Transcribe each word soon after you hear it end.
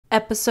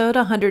Episode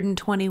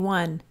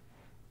 121,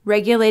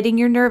 Regulating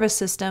Your Nervous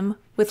System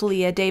with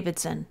Leah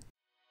Davidson.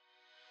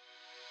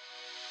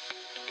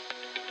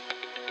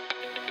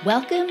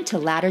 Welcome to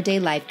Latter-day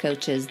Life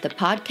Coaches, the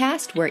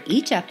podcast where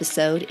each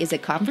episode is a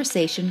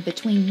conversation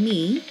between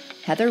me,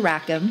 Heather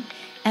Rackham,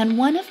 and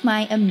one of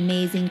my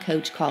amazing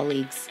coach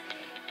colleagues.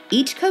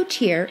 Each coach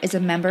here is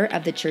a member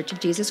of the Church of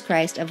Jesus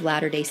Christ of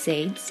Latter-day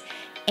Saints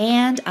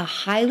and a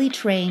highly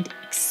trained,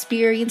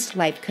 experienced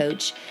life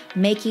coach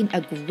making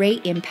a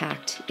great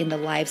impact in the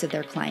lives of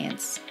their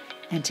clients.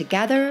 And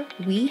together,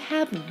 we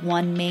have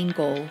one main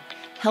goal,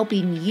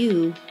 helping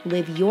you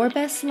live your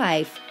best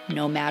life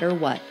no matter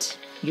what.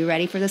 You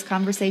ready for this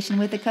conversation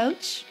with a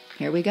coach?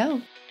 Here we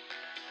go.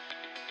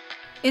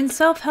 In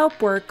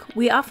self-help work,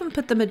 we often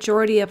put the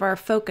majority of our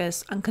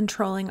focus on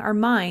controlling our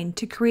mind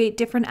to create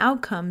different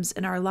outcomes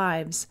in our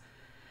lives.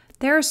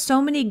 There are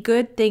so many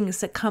good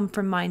things that come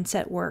from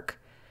mindset work.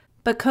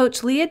 But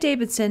Coach Leah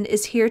Davidson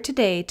is here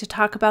today to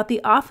talk about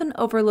the often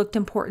overlooked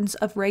importance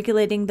of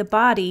regulating the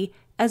body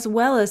as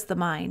well as the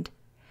mind.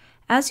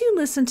 As you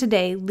listen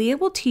today, Leah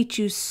will teach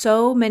you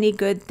so many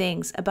good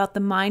things about the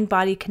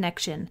mind-body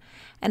connection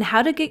and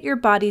how to get your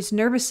body's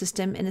nervous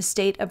system in a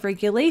state of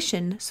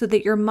regulation so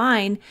that your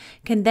mind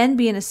can then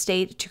be in a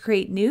state to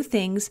create new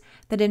things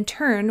that in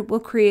turn will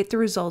create the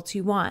results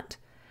you want.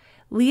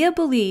 Leah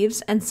believes,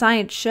 and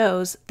science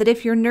shows, that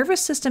if your nervous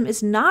system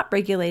is not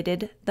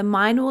regulated, the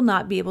mind will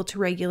not be able to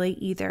regulate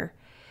either.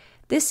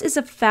 This is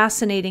a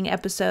fascinating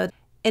episode,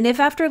 and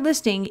if after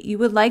listening you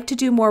would like to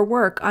do more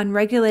work on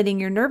regulating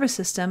your nervous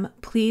system,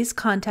 please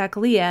contact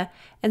Leah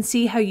and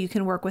see how you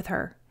can work with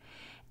her.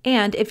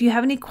 And if you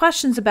have any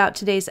questions about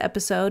today's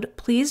episode,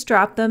 please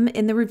drop them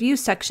in the review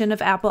section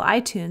of Apple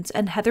iTunes,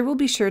 and Heather will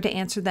be sure to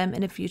answer them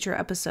in a future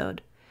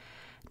episode.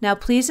 Now,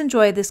 please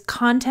enjoy this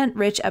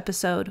content-rich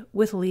episode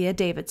with Leah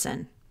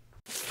Davidson.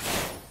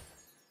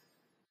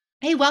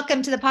 Hey,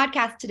 welcome to the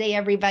podcast today,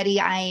 everybody.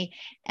 I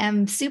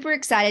am super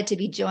excited to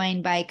be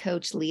joined by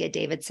Coach Leah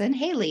Davidson.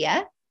 Hey,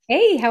 Leah.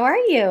 Hey, how are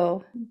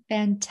you?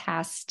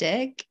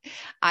 Fantastic.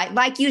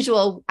 Like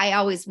usual,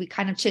 we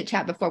kind of chit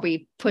chat before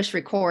we push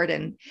record,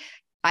 and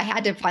I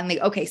had to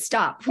finally, okay,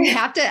 stop. We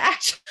have to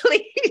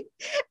actually,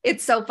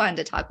 it's so fun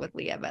to talk with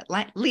Leah, but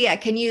Leah,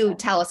 can you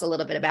tell us a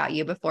little bit about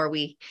you before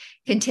we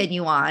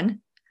continue on?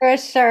 For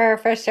sure,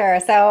 for sure.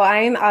 So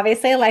I'm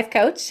obviously a life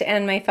coach,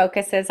 and my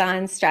focus is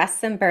on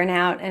stress and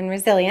burnout and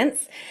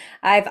resilience.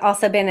 I've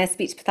also been a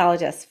speech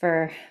pathologist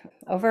for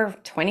over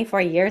 24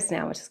 years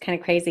now, which is kind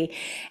of crazy.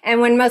 And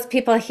when most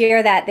people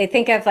hear that, they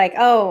think of like,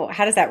 oh,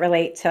 how does that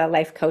relate to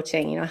life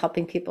coaching,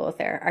 helping people with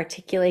their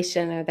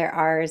articulation or their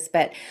R's.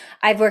 But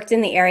I've worked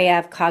in the area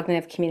of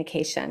cognitive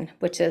communication,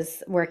 which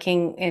is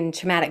working in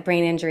traumatic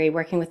brain injury,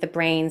 working with the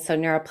brain, so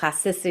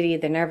neuroplasticity,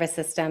 the nervous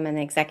system, and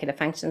the executive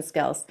function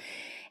skills.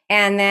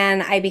 And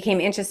then I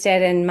became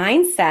interested in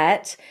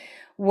mindset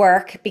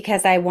work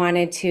because I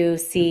wanted to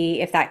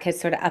see if that could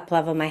sort of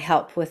up-level my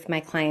help with my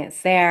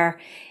clients there.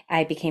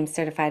 I became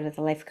certified with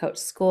the life coach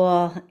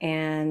school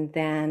and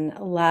then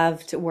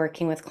loved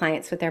working with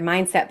clients with their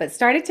mindset, but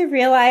started to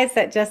realize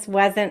that just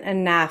wasn't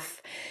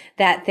enough,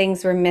 that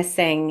things were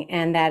missing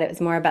and that it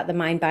was more about the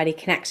mind-body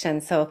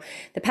connection. So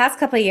the past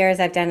couple of years,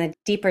 I've done a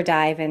deeper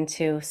dive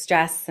into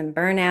stress and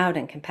burnout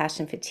and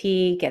compassion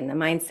fatigue and the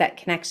mindset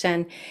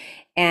connection.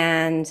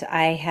 And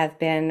I have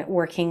been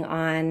working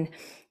on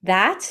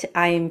that.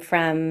 I'm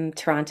from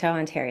Toronto,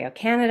 Ontario,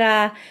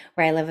 Canada,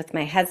 where I live with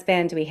my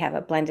husband. We have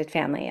a blended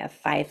family of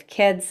 5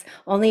 kids,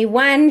 only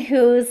one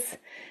who's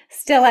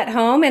still at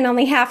home and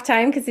only half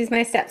time because he's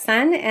my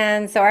stepson.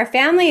 And so our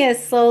family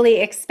is slowly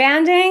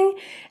expanding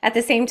at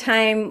the same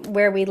time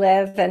where we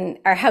live, and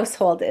our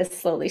household is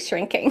slowly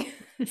shrinking.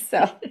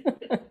 So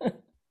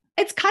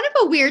it's kind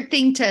of a weird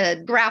thing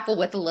to grapple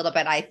with a little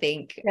bit, I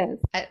think.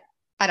 Yes.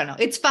 I don't know.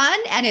 It's fun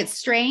and it's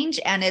strange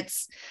and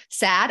it's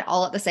sad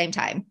all at the same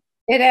time.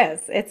 It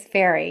is. It's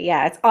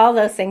it's all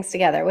those things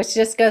together, which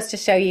just goes to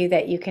show you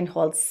that you can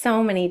hold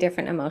so many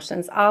different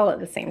emotions all at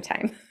the same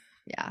time.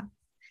 Yeah.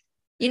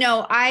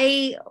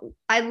 I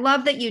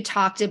love that you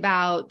talked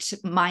about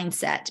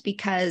mindset,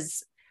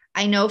 because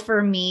I know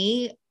for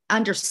me,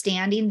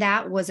 understanding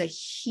that was a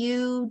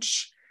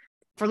huge,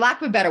 for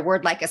lack of a better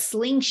word, like a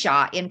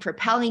slingshot in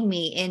propelling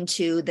me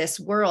into this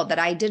world that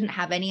I didn't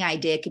have any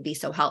idea could be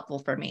so helpful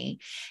for me.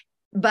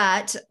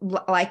 But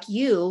like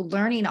you,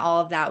 learning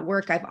all of that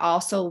work, I've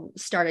also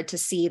started to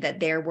see that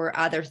there were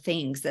other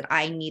things that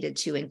I needed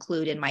to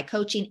include in my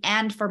coaching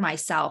and for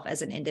myself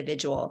as an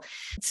individual.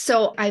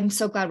 So I'm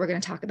so glad we're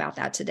going to talk about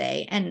that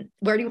today. And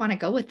where do you want to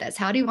go with this?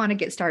 How do you want to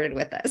get started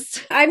with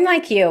this? I'm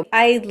like you.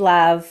 I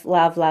love,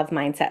 love, love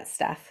mindset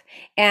stuff.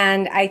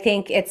 And I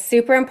think it's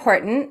super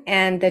important.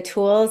 And the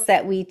tools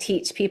that we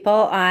teach people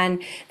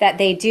on, that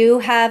they do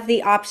have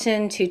the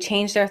option to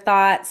change their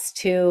thoughts,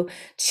 to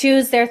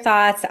choose their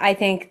thoughts, I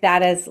think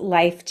that is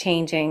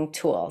life-changing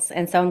tools.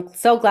 And so I'm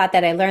so glad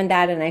that I learned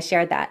that and I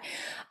shared that.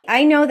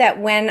 I know that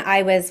when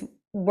I was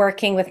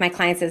working with my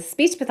clients as a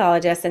speech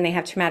pathologist and they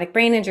have traumatic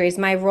brain injuries,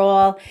 my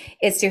role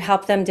is to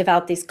help them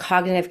develop these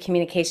cognitive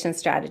communication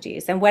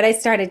strategies. And what I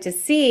started to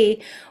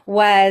see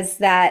was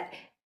that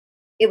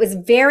it was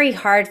very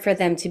hard for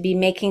them to be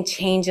making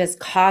changes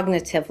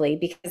cognitively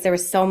because there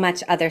was so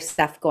much other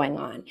stuff going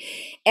on.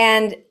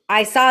 And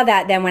I saw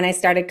that then when I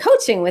started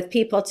coaching with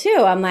people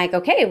too. I'm like,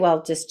 okay,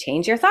 well, just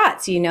change your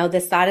thoughts. You know,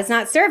 this thought is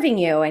not serving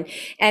you.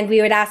 And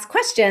we would ask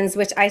questions,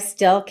 which I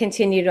still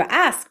continue to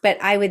ask,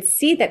 but I would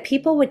see that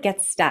people would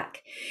get stuck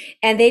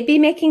and they'd be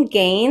making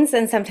gains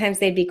and sometimes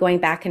they'd be going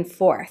back and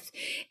forth.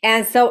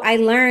 And so I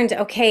learned,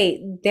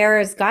 okay,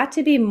 there's got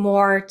to be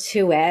more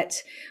to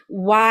it.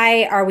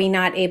 Why are we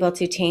not able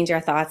to change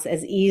our thoughts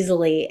as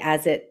easily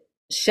as it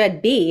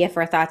should be if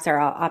our thoughts are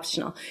all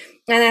optional?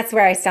 And that's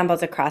where I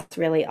stumbled across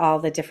really all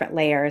the different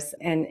layers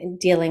and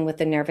dealing with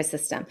the nervous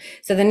system.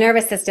 So the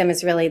nervous system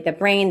is really the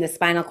brain, the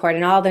spinal cord,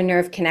 and all the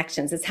nerve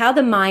connections. It's how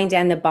the mind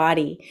and the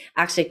body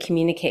actually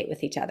communicate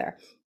with each other.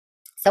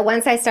 So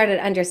once I started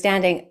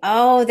understanding,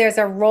 oh, there's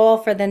a role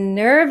for the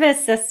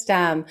nervous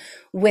system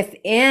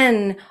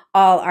within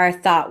all our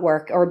thought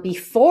work, or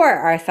before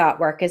our thought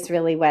work is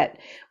really what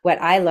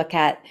I look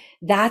at.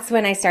 That's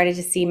when I started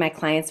to see my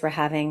clients were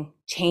having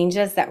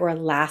changes that were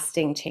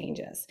lasting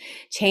changes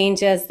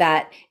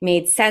that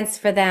made sense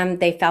for them.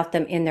 They felt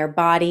them in their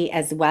body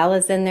as well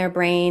as in their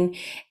brain,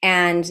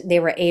 and they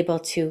were able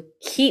to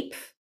keep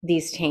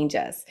these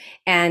changes,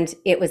 and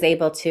it was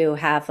able to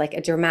have like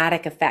a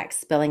dramatic effect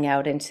spilling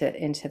out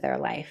into their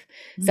life.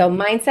 Mm-hmm. So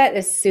mindset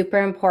is super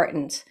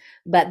important,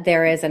 but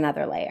there is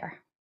another layer.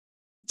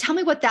 Tell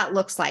me what that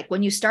looks like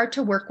when you start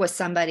to work with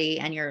somebody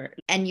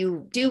and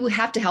you do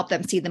have to help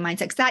them see the mindset,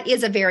 because that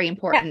is a very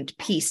important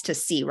piece to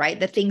see, right?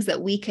 The things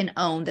that we can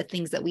own, the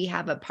things that we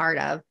have a part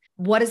of.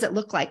 What does it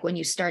look like when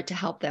you start to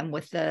help them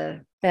with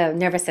the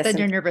nervous system?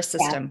 The nervous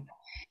system. Yeah.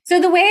 So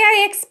the way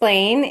I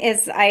explain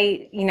is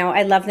I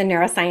love the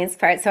neuroscience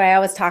part. So I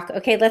always talk,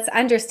 okay, let's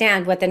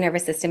understand what the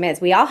nervous system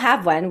is. We all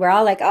have one. We're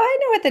all like, oh, I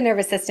know what the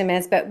nervous system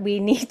is, but we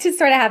need to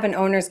sort of have an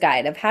owner's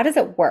guide of how does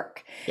it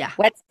work? Yeah.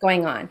 What's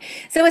going on?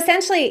 So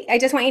essentially, I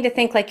just want you to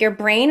think like your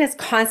brain is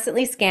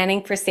constantly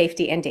scanning for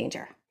safety and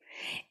danger.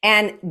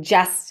 And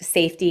just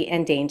safety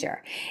and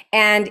danger.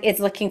 And it's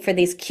looking for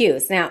these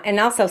cues. Now, and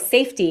also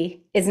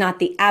safety is not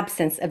the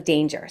absence of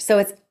danger. So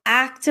it's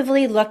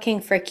actively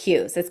looking for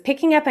cues. It's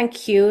picking up on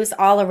cues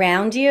all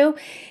around you,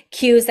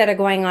 cues that are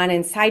going on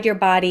inside your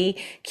body,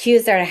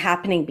 cues that are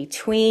happening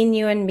between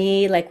you and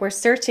me, like we're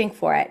searching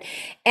for it.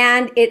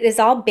 And it is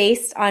all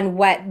based on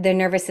what the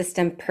nervous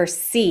system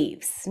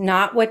perceives,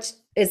 not what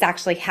is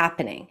actually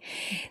happening.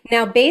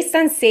 Now, based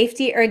on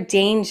safety or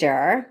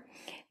danger,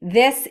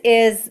 this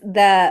is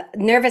the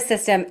nervous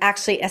system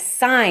actually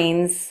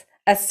assigns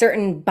a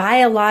certain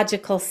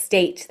biological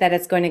state that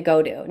it's going to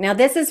go to. Now,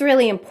 this is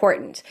really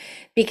important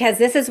because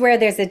this is where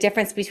there's a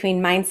difference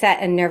between mindset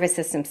and nervous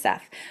system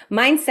stuff.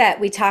 Mindset,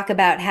 we talk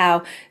about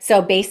how,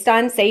 so based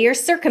on, say, your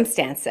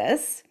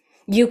circumstances,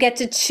 you get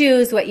to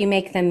choose what you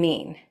make them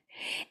mean.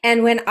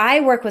 And when I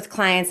work with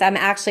clients,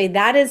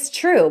 that is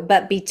true,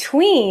 but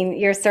between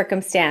your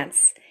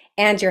circumstance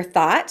and your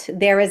thought,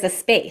 there is a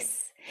space.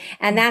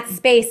 And that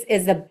space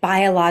is the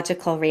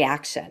biological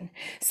reaction.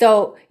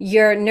 So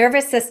your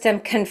nervous system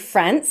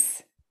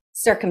confronts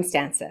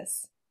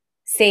circumstances,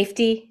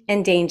 safety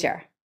and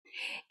danger.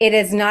 It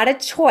is not a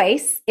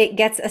choice. It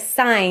gets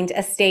assigned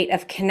a state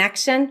of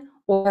connection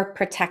or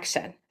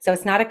protection. So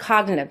it's not a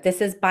cognitive.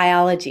 This is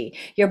biology.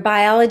 Your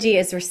biology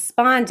is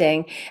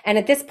responding. And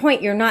at this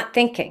point, you're not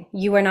thinking.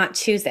 You are not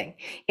choosing.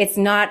 It's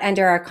not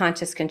under our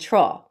conscious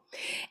control.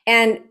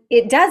 And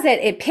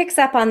it picks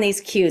up on these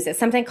cues. It's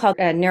something called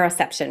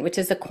neuroception, which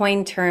is a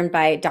coined term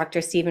by Dr.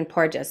 Stephen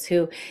Porges,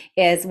 who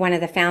is one of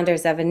the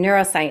founders of a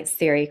neuroscience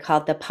theory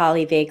called the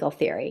polyvagal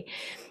theory.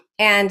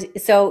 And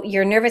so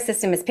your nervous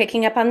system is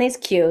picking up on these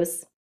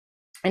cues,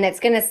 and it's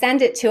going to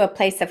send it to a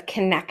place of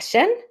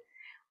connection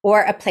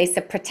or a place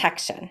of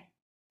protection.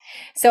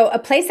 So a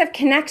place of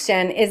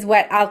connection is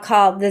what I'll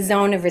call the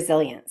zone of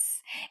resilience.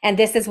 And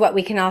this is what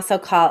we can also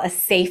call a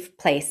safe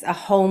place, a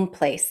home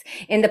place.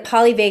 In the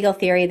polyvagal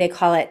theory, they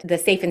call it the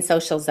safe and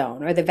social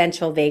zone or the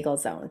ventral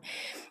vagal zone.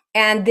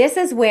 And this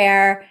is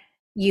where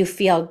you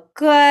feel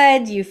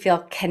good, you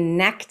feel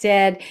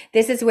connected.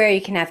 This is where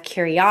you can have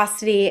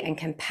curiosity and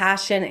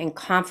compassion and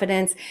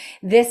confidence.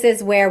 This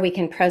is where we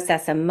can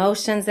process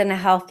emotions in a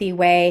healthy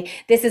way.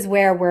 This is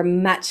where we're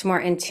much more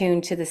in tune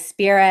to the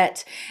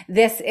spirit.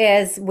 This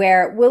is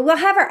where we'll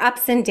have our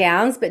ups and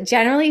downs, but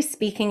generally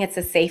speaking, it's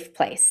a safe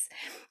place.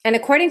 And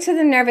according to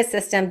the nervous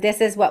system, this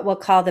is what we'll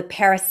call the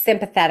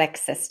parasympathetic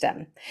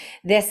system.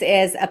 This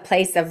is a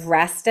place of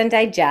rest and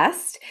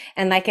digest.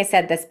 And like I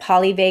said, this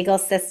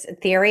polyvagal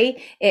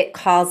theory, it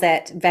calls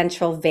it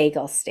ventral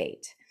vagal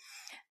state.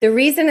 The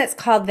reason it's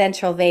called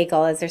ventral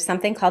vagal is there's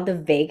something called the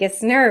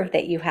vagus nerve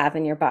that you have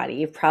in your body.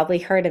 You've probably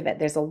heard of it.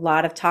 There's a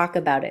lot of talk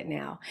about it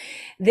now.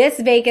 This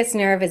vagus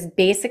nerve is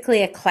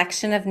basically a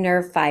collection of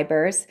nerve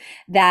fibers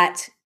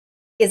that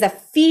is a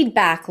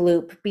feedback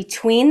loop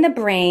between the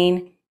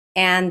brain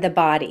and the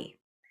body.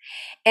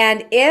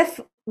 And if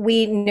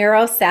we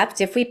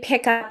neurocept, if we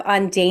pick up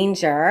on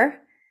danger,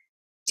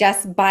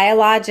 just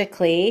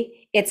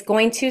biologically, it's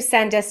going to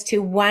send us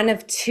to one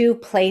of two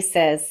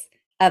places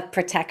of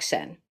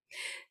protection.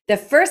 The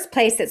first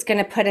place it's going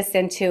to put us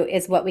into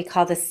is what we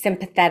call the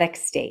sympathetic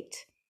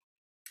state.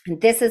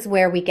 And this is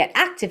where we get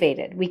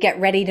activated. We get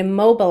ready to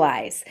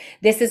mobilize.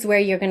 This is where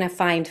you're going to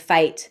find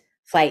fight,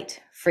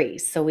 flight,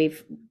 freeze. So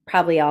we've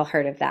probably all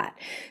heard of that.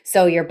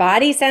 So your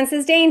body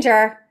senses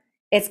danger.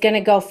 It's going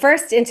to go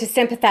first into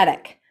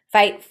sympathetic,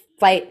 fight,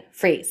 flight,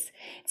 freeze.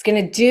 It's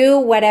going to do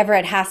whatever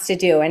it has to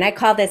do. And I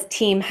call this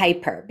team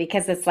hyper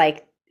because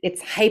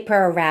it's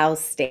hyper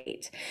aroused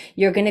state.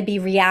 You're going to be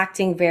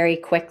reacting very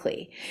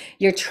quickly.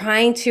 You're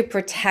trying to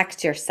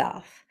protect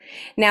yourself.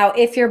 Now,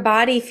 if your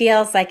body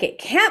feels like it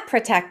can't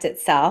protect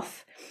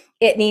itself,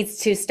 it needs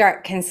to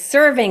start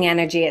conserving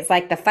energy. It's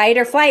like the fight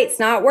or flight's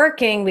not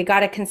working. We got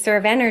to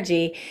conserve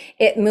energy.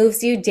 It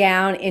moves you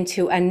down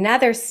into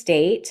another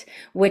state,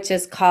 which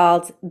is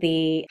called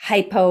the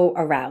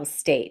hypo-aroused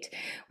state,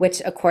 which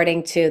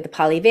according to the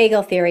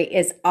polyvagal theory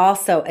is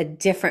also a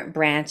different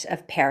branch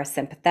of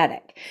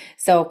parasympathetic.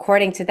 So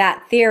according to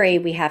that theory,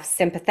 we have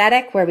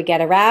sympathetic where we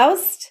get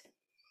aroused.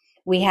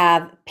 We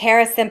have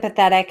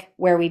parasympathetic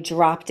where we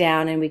drop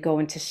down and we go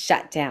into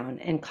shutdown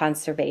and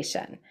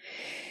conservation.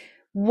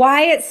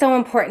 Why it's so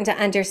important to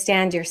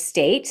understand your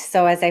state.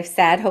 So as I've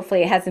said,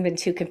 hopefully it hasn't been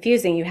too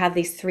confusing. You have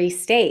these three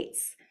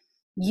states.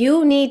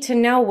 You need to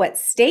know what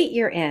state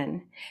you're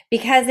in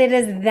because it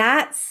is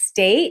that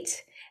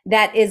state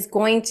that is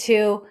going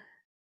to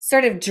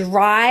sort of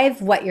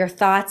drive what your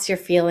thoughts, your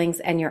feelings,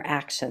 and your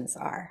actions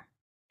are.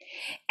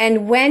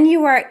 And when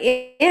you are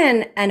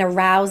in an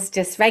aroused,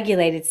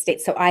 dysregulated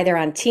state, so either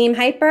on team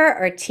hyper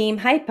or team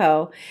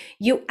hypo,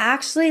 you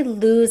actually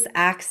lose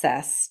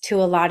access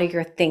to a lot of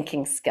your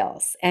thinking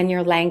skills and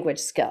your language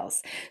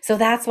skills. So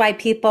that's why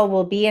people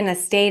will be in a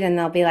state and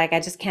they'll be like,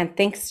 I just can't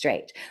think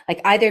straight.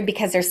 Like either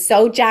because they're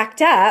so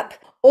jacked up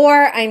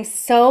or I'm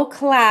so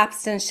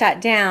collapsed and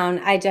shut down,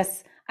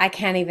 I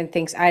can't even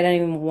think. I don't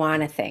even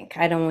want to think.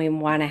 I don't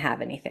even want to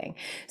have anything.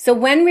 So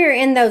when we're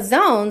in those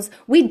zones,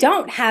 we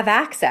don't have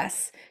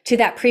access to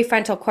that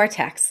prefrontal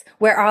cortex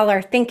where all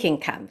our thinking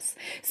comes.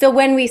 So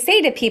when we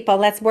say to people,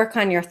 let's work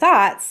on your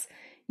thoughts,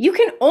 you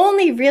can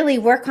only really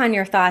work on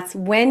your thoughts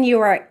when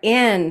you are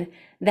in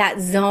that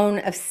zone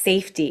of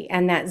safety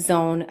and that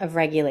zone of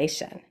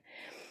regulation.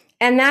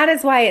 And that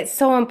is why it's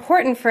so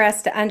important for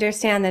us to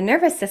understand the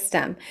nervous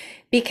system,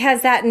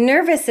 because that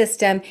nervous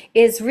system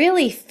is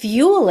really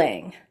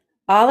fueling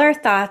all our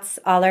thoughts,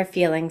 all our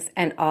feelings,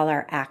 and all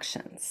our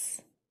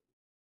actions.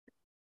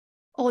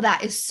 Oh,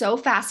 that is so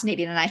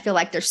fascinating. And I feel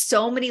like there's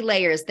so many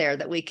layers there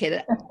that we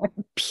could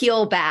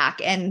peel back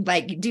and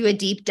like do a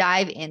deep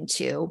dive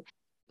into.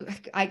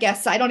 I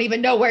guess I don't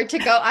even know where to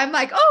go. I'm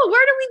like, oh,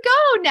 where do we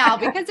go now?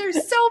 Because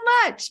there's so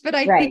much, but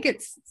I think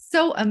it's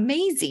so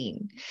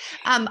amazing.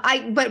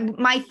 But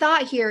my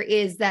thought here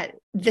is that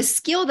the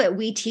skill that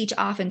we teach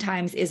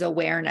oftentimes is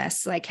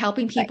awareness, like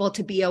helping people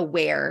to be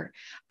aware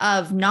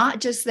of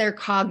not just their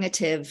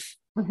cognitive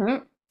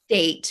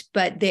state,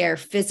 but their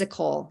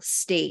physical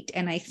state.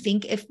 And I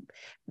think if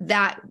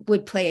that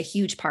would play a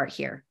huge part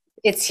here.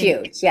 It's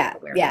huge. Yeah.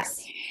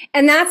 Yes. Yeah.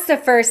 And that's the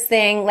first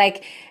thing,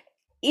 like,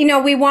 you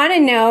know, we want to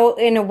know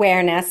in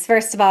awareness,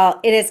 first of all,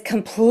 it is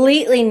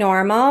completely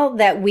normal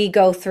that we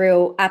go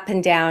through up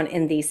and down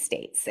in these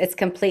states. It's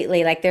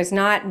completely like there's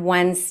not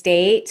one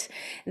state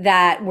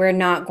that we're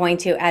not going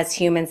to, as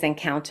humans,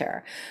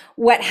 encounter.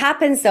 What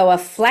happens though, a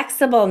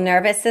flexible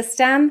nervous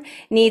system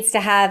needs to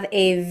have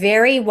a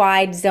very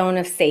wide zone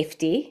of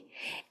safety.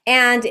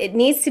 And it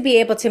needs to be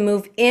able to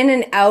move in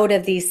and out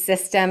of these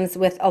systems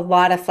with a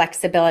lot of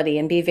flexibility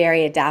and be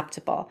very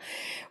adaptable.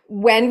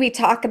 When we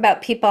talk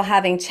about people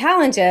having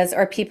challenges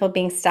or people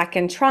being stuck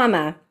in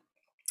trauma,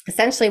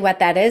 essentially what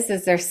that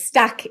is they're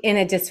stuck in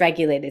a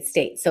dysregulated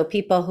state. So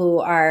people who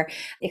are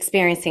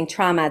experiencing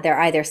trauma, they're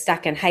either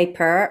stuck in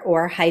hyper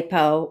or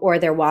hypo, or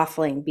they're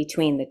waffling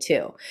between the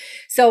two.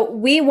 So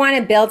we want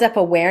to build up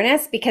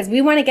awareness because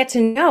we want to get to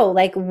know,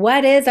 like,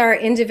 what is our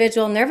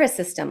individual nervous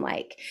system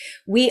like?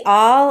 We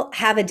all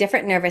have a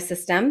different nervous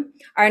system.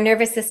 Our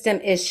nervous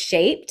system is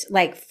shaped,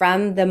 like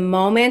from the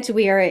moment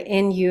we are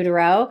in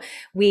utero,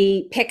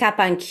 we pick up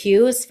on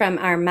cues from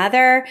our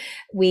mother.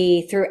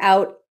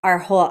 Throughout our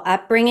whole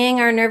upbringing,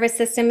 our nervous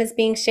system is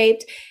being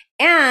shaped.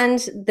 And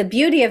the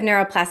beauty of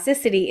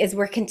neuroplasticity is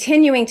we're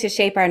continuing to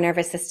shape our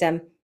nervous system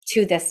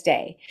to this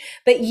day.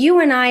 But you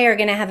and I are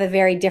going to have a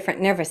very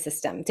different nervous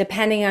system,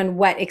 depending on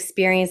what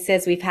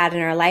experiences we've had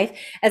in our life,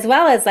 as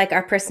well as like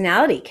our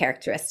personality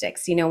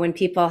characteristics. You know, when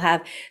people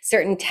have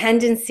certain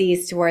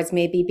tendencies towards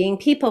maybe being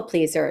people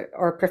pleaser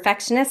or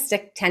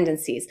perfectionistic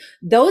tendencies,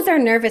 those are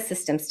nervous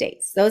system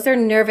states. Those are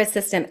nervous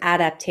system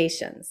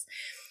adaptations.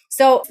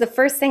 So the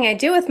first thing I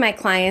do with my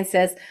clients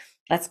is,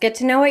 let's get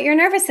to know what your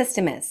nervous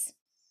system is.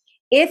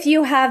 If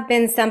you have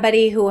been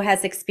somebody who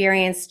has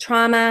experienced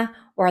trauma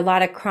or a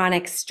lot of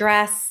chronic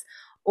stress,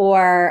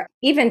 or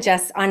even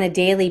just on a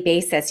daily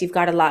basis, you've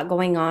got a lot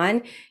going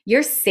on,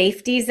 your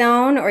safety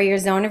zone or your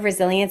zone of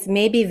resilience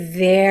may be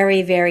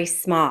very, very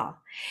small.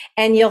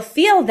 And you'll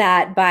feel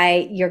that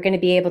you're going to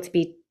be able to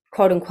be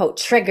quote unquote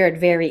triggered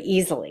very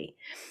easily,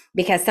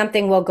 because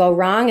something will go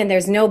wrong and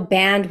there's no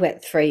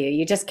bandwidth for you.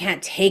 You just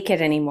can't take it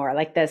anymore.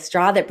 Like the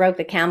straw that broke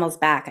the camel's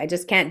back. I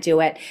just can't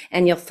do it.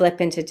 And you'll flip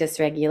into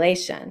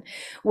dysregulation.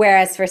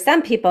 Whereas for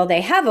some people,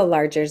 they have a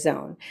larger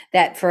zone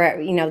that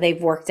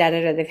they've worked at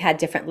it or they've had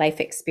different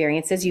life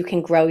experiences. You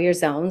can grow your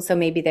zone. So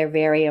maybe they're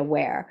very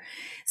aware.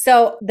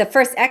 So the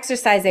first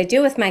exercise I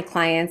do with my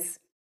clients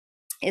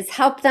is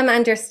help them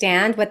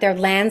understand what their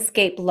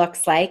landscape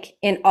looks like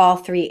in all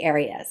three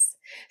areas.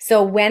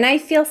 So when I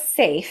feel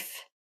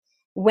safe,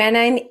 when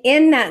I'm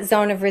in that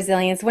zone of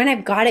resilience, when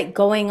I've got it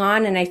going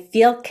on and I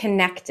feel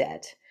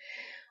connected,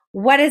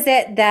 what is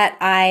it that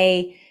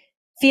I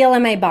feel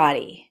in my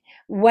body?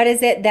 What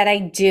is it that I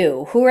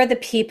do? Who are the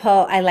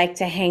people I like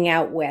to hang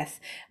out with?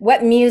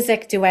 What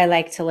music do I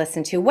like to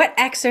listen to? What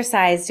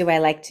exercise do I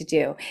like to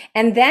do?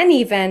 And then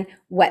even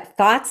what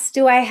thoughts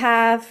do I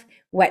have?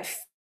 What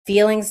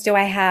feelings do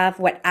I have?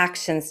 What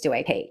actions do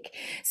I take?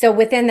 So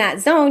within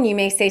that zone, you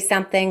may say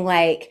something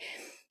like,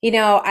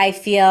 I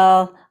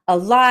feel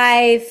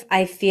alive.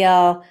 I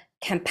feel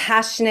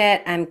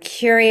compassionate. I'm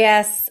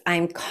curious.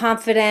 I'm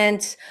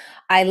confident.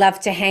 I love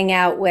to hang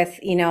out with,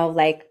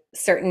 like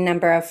certain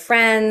number of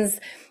friends.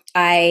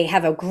 I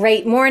have a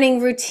great morning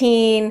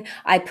routine.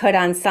 I put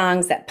on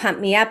songs that pump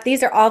me up.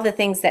 These are all the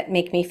things that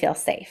make me feel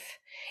safe.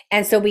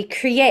 And so we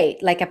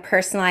create like a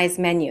personalized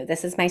menu.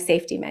 This is my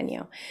safety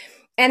menu.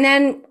 And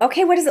then,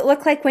 okay, what does it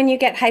look like when you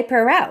get hyper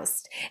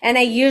aroused? And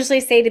I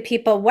usually say to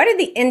people, what are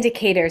the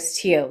indicators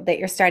to you that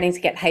you're starting to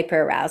get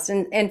hyper aroused?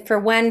 And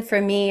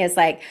for me is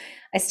like,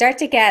 I start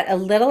to get a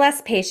little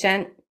less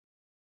patient.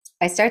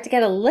 I start to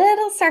get a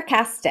little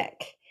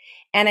sarcastic,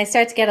 and I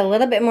start to get a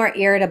little bit more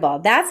irritable.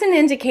 That's an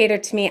indicator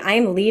to me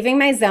I'm leaving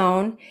my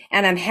zone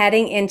and I'm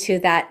heading into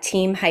that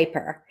team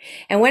hyper.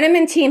 And when I'm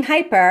in team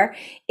hyper,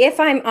 if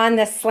I'm on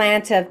the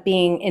slant of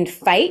being in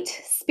fight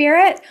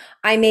spirit,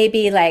 I may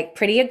be like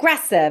pretty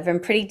aggressive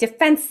and pretty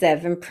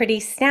defensive and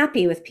pretty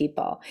snappy with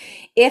people.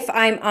 If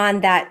I'm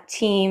on that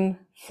team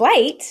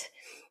flight,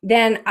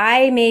 then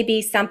I may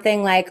be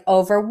something like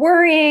over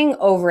worrying,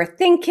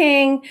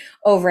 overthinking,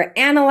 over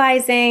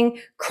analyzing,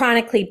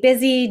 chronically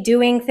busy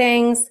doing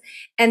things.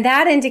 And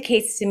that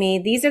indicates to me,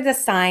 these are the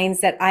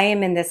signs that I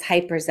am in this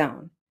hyper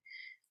zone.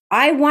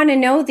 I want to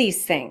know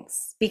these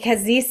things,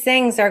 because these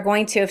things are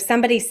going to, if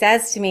somebody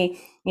says to me,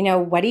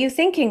 what are you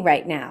thinking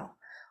right now?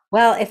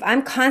 Well, if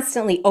I'm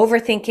constantly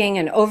overthinking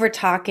and over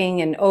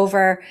talking and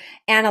over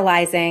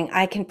analyzing,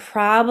 I can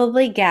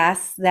probably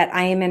guess that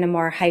I am in a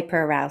more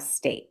hyper aroused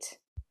state.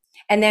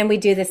 And then we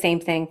do the same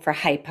thing for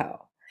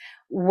hypo.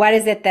 What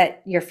is it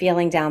that you're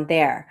feeling down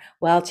there?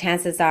 Well,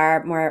 chances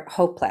are more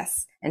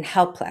hopeless and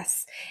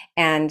helpless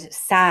and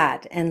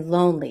sad and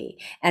lonely.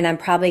 And I'm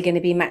probably going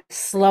to be much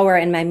slower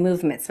in my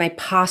movements. My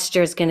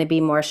posture is going to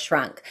be more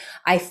shrunk.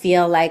 I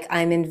feel like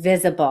I'm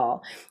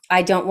invisible.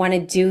 I don't want to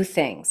do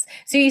things.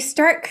 So you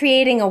start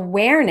creating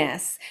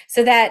awareness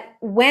so that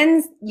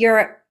when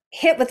you're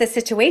hit with a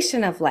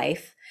situation of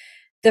life,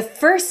 the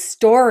first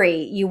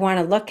story you want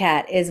to look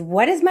at is,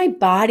 what is my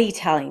body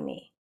telling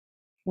me?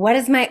 What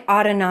is my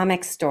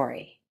autonomic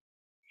story?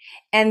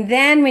 And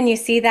then when you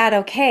see that,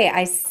 okay,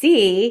 I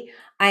see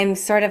I'm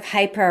sort of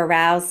hyper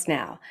aroused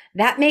now.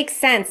 That makes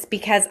sense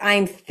because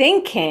I'm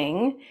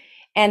thinking,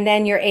 and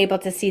then you're able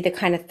to see the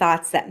kind of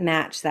thoughts that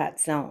match that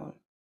zone.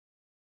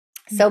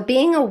 So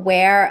being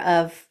aware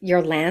of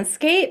your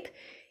landscape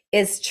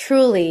is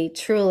truly,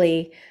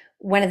 truly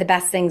one of the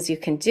best things you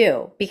can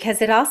do,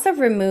 because it also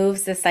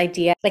removes this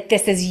idea like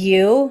this is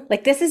you,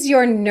 like this is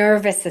your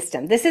nervous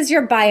system. This is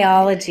your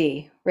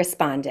biology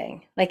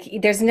responding. Like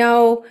there's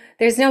no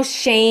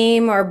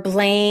shame or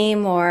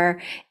blame or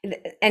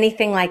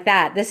anything like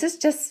that. This is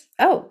just,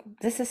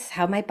 this is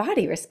how my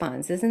body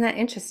responds. Isn't that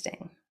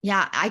interesting?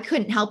 Yeah, I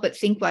couldn't help but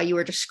think while you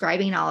were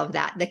describing all of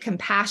that, the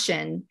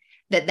compassion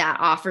that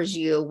offers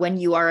you when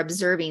you are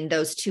observing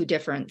those two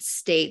different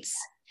states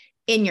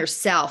in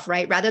yourself,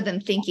 right? Rather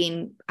than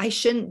thinking, I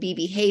shouldn't be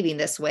behaving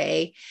this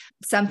way,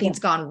 something's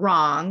gone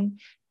wrong.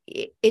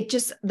 It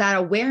just, that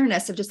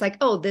awareness of just like,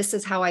 this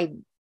is how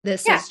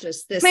this is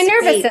just this my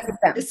nervous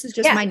system. This is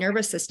just my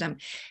nervous system.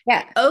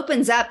 Yeah. It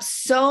opens up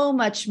so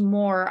much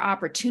more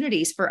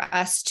opportunities for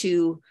us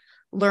to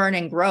learn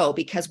and grow,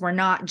 because we're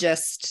not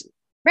just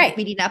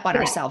beating up on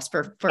ourselves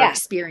for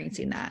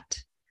experiencing that.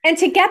 And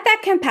to get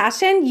that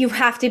compassion, you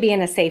have to be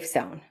in a safe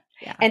zone.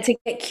 Yeah. And to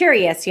get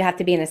curious, you have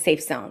to be in a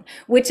safe zone,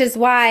 which is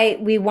why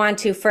we want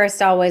to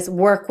first always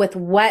work with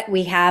what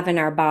we have in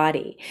our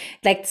body.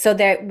 Like, so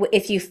that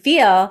if you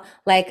feel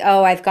like,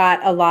 I've got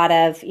a lot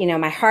of,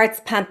 my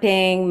heart's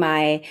pumping,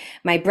 my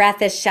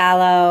breath is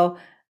shallow,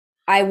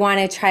 I want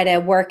to try to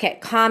work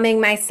at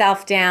calming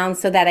myself down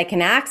so that I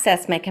can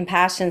access my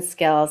compassion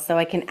skills, so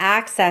I can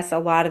access a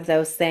lot of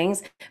those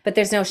things, but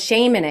there's no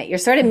shame in it. You're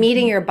sort of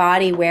meeting your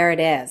body where it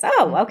is.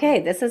 Oh,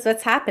 okay, this is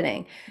what's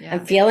happening. Yeah.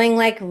 I'm feeling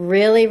like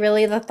really,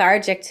 really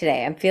lethargic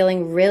today. I'm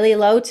feeling really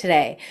low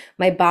today.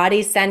 My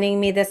body's sending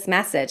me this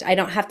message. I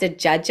don't have to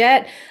judge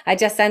it. I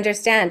just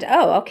understand,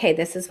 oh, okay,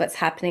 this is what's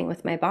happening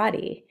with my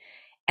body.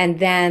 And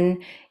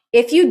then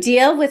if you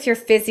deal with your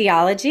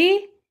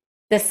physiology,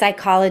 the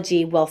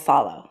psychology will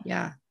follow.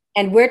 Yeah.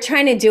 And we're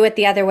trying to do it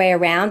the other way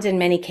around in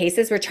many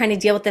cases. We're trying to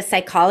deal with the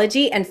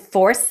psychology and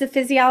force the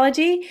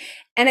physiology,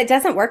 and it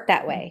doesn't work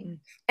that way. Mm-hmm.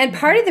 And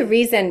part of the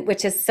reason,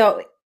 which is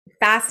so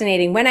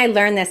fascinating, when I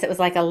learned this, it was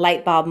like a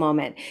light bulb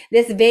moment.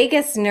 This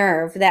vagus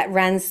nerve that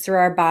runs through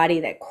our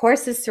body, that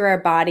courses through our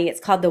body, it's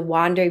called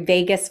the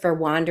vagus for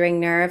wandering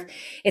nerve.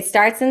 It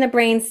starts in the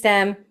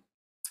brainstem.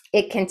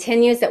 It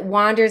continues, it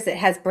wanders, it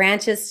has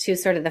branches to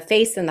sort of the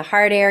face and the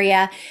heart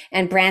area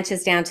and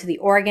branches down to the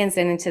organs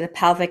and into the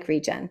pelvic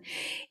region.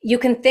 You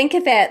can think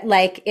of it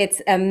like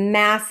it's a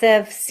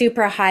massive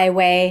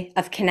superhighway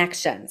of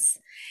connections.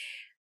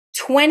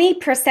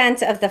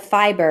 20% of the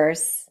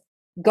fibers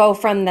go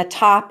from the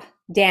top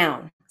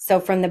down.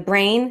 So from the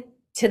brain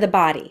to the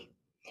body,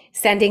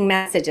 sending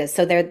messages.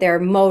 So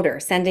they're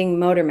sending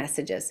motor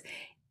messages.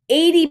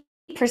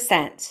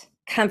 80%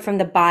 come from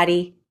the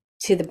body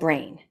to the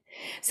brain.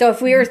 So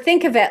if we were to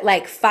think of it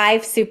like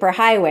 5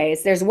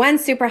 superhighways, there's 1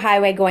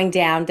 superhighway going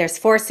down, there's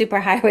 4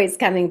 superhighways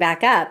coming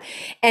back up.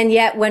 And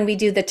yet when we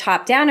do the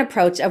top-down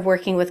approach of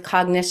working with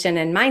cognition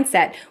and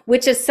mindset,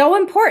 which is so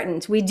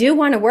important, we do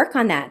want to work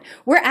on that.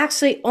 We're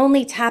actually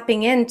only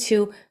tapping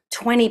into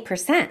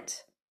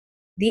 20%.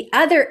 The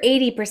other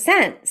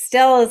 80%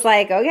 still is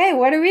like, okay,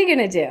 what are we going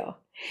to do?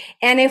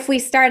 And if we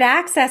start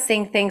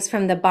accessing things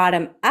from the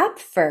bottom up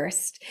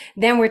first,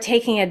 then we're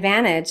taking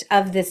advantage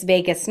of this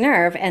vagus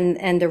nerve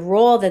and the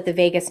role that the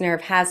vagus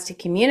nerve has to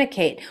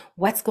communicate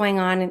what's going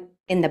on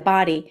in the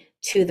body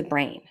to the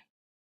brain.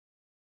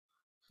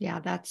 Yeah,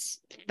 that's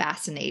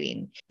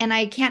fascinating. And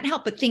I can't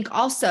help but think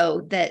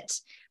also that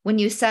when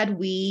you said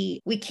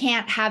we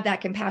can't have that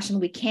compassion,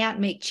 we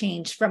can't make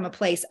change from a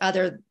place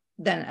other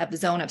than a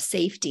zone of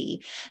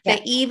safety,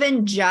 that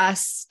even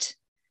just,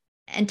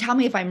 and tell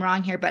me if I'm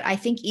wrong here, but I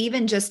think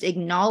even just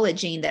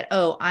acknowledging that,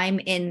 oh, I'm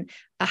in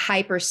a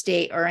hyper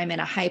state or I'm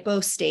in a hypo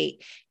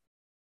state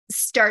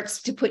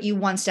starts to put you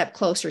one step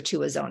closer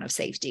to a zone of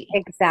safety.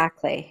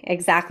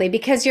 Exactly.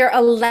 Because you're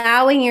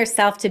allowing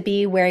yourself to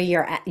be where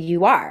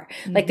you are.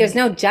 Like there's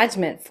no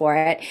judgment for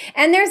it.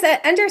 And there's an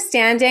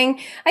understanding,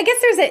 I guess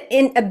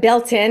there's a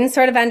built-in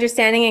sort of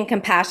understanding and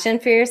compassion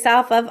for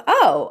yourself of,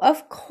 oh,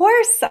 of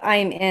course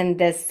I'm in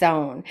this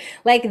zone.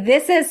 Like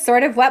this is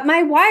sort of what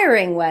my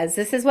wiring was.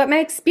 This is what my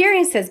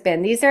experience has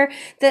been. These are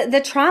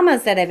the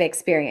traumas that I've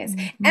experienced.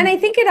 And I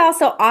think it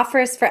also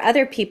offers for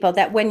other people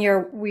that when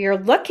you're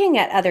looking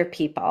at other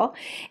people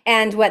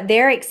and what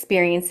they're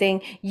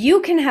experiencing,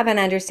 you can have an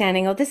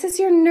understanding, oh, this is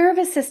your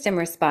nervous system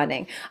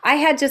responding. I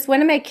had just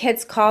one of my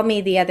kids call me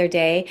the other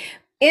day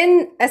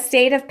in a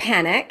state of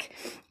panic.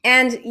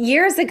 And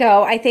years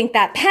ago, I think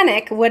that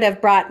panic would have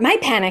brought my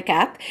panic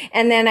up,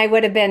 and then I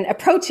would have been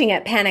approaching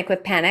it panic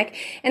with panic.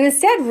 And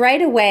instead,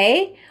 right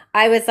away,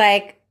 I was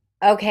like,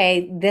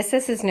 okay, this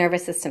is his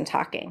nervous system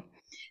talking.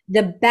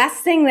 The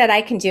best thing that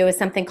I can do is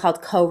something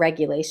called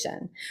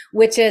co-regulation,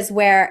 which is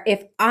where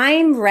if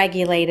I'm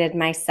regulated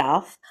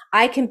myself,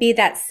 I can be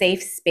that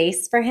safe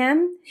space for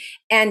him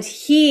and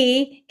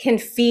he can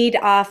feed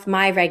off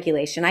my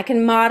regulation. I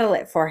can model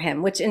it for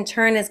him, which in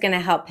turn is going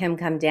to help him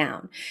come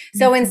down.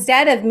 So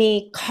instead of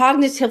me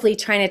cognitively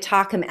trying to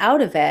talk him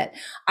out of it,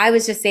 I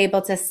was just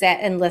able to sit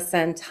and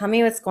listen. Tell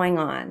me what's going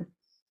on.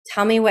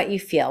 Tell me what you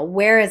feel.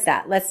 Where is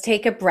that? Let's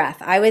take a breath.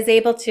 I was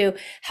able to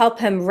help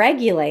him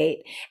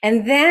regulate.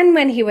 And then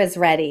when he was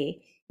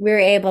ready, we were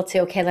able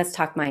to, okay, let's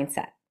talk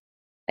mindset.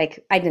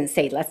 Like I didn't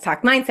say, let's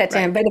talk mindset to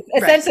him, but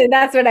essentially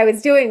that's what I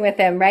was doing with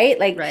him, right?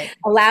 Like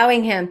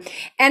allowing him.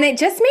 And it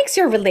just makes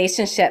your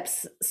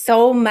relationships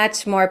so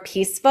much more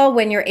peaceful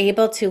when you're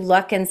able to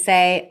look and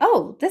say,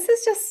 oh, this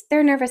is just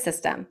their nervous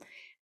system.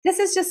 This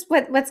is just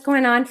what's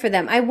going on for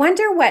them. I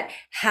wonder what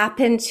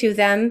happened to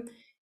them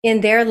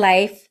in their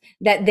life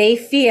that they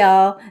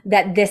feel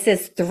that this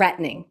is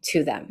threatening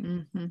to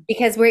them.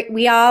 Because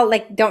we all,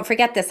 like, don't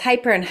forget this,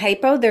 hyper and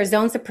hypo, they're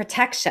zones of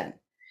protection.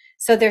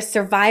 So they're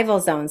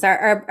survival zones.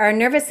 Our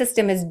nervous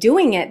system is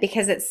doing it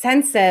because it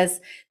senses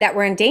that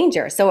we're in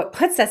danger. So it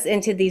puts us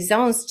into these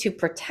zones to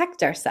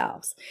protect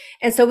ourselves.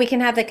 And so we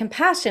can have the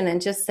compassion and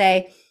just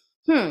say,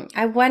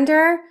 I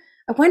wonder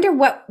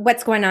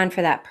what's going on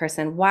for that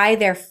person, why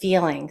they're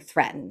feeling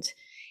threatened.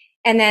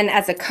 And then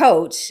as a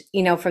coach,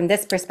 from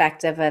this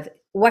perspective of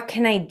what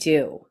can I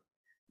do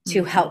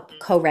to help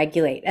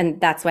co-regulate? And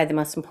that's why the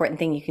most important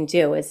thing you can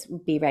do is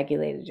be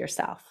regulated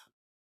yourself.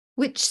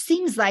 Which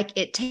seems like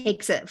it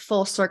takes it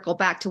full circle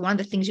back to one of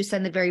the things you said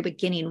in the very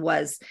beginning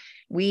was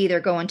we either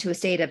go into a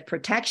state of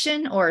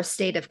protection or a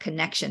state of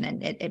connection.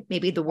 And it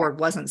maybe the word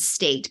wasn't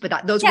state,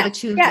 but those were the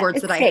two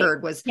words that I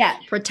heard was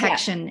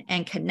protection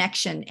and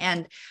connection.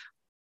 And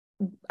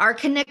our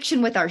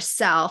connection with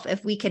ourself,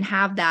 if we can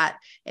have that,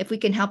 if we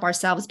can help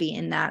ourselves be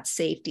in that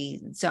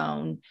safety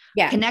zone,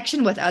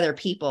 connection with other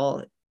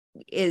people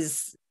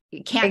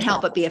can't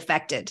help but be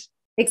affected.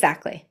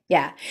 Exactly.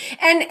 Yeah.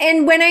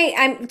 And when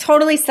I'm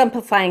totally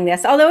simplifying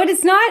this, although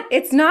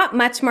it's not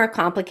much more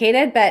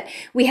complicated, but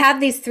we have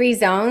these 3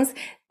 zones.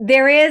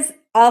 There is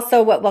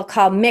also what we'll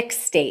call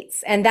mixed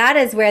states. And that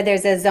is where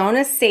there's a zone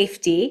of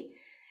safety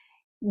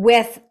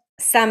with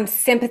some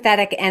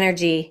sympathetic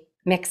energy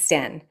mixed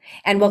in.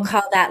 And we'll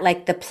call that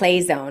like the play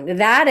zone.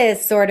 That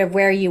is sort of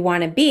where you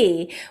want to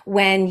be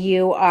when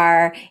you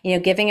are,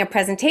 giving a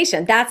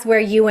presentation. That's where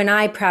you and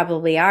I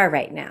probably are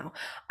right now.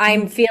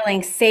 I'm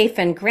feeling safe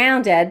and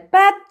grounded,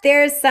 but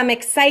there's some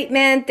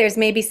excitement. There's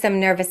maybe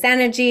some nervous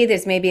energy.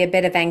 There's maybe a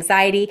bit of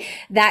anxiety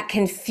that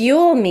can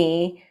fuel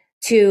me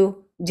to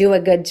do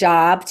a good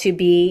job, to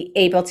be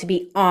able to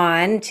be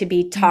on, to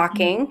be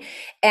talking.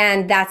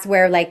 And that's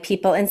where like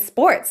people in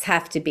sports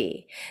have to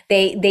be.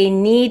 They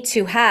need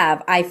to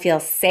have, I feel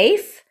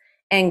safe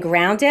and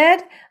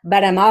grounded,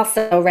 but I'm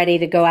also ready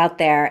to go out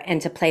there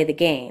and to play the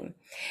game.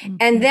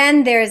 And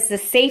then there's the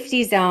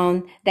safety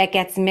zone that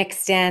gets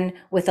mixed in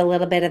with a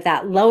little bit of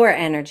that lower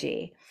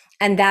energy.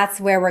 And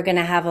that's where we're going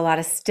to have a lot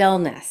of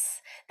stillness.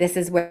 This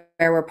is where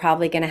we're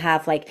probably going to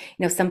have like,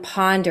 some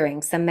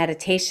pondering, some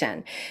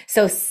meditation.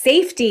 So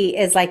safety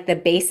is like the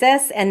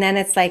basis. And then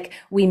it's like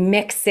we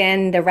mix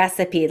in the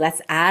recipe.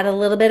 Let's add a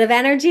little bit of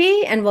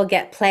energy and we'll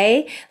get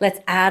play.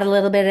 Let's add a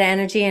little bit of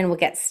energy and we'll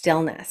get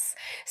stillness.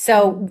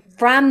 So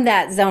from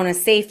that zone of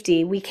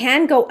safety, we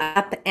can go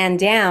up and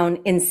down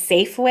in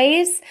safe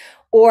ways,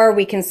 or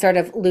we can sort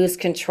of lose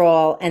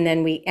control and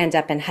then we end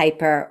up in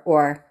hyper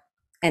or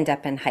end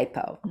up in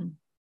hypo.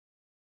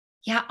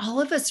 Yeah, all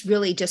of us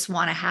really just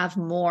want to have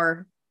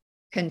more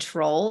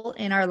control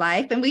in our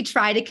life, and we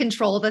try to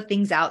control the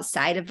things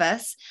outside of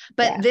us.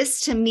 But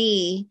this to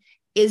me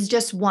is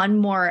just one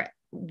more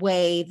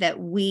way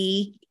that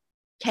we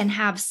can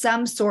have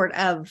some sort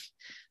of,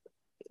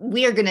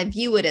 we are going to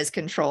view it as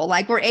control,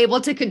 like we're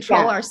able to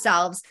control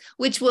ourselves,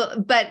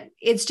 but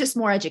it's just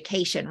more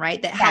education,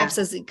 right? That helps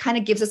us. It kind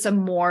of gives us some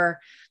more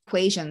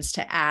equations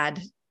to add.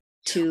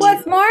 Well,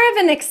 it's more of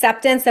an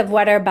acceptance of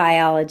what our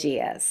biology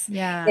is.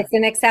 Yeah. It's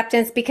an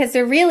acceptance because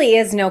there really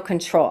is no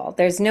control.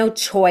 There's no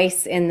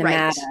choice in the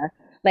matter.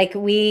 Like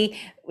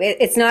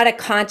it's not a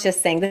conscious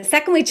thing. The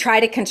second we try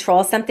to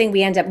control something,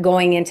 we end up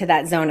going into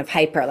that zone of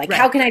hyper. Like,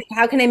 how can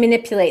I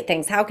manipulate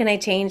things? How can I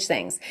change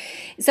things?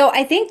 So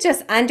I think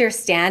just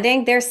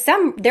understanding there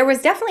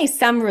was definitely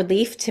some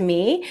relief to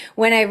me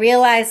when I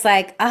realized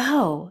like,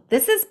 oh,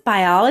 this is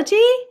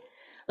biology.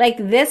 Like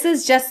this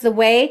is just the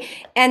way,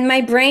 and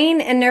my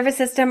brain and nervous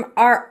system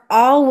are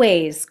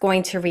always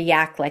going to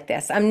react like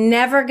this. I'm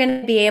never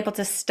going to be able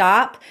to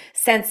stop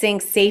sensing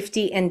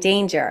safety and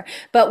danger.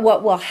 But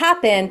what will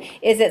happen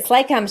is it's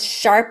like I'm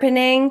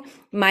sharpening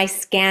my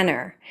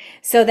scanner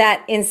so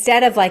that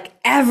instead of like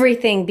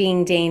everything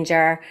being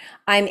danger,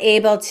 I'm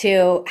able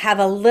to have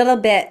a little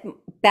bit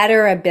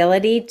better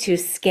ability to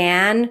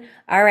scan.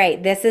 All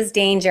right, this is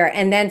danger,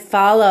 and then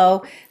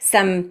follow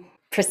some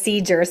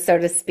procedure, so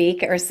to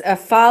speak, or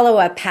follow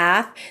a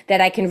path that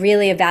I can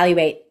really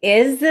evaluate.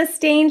 Is this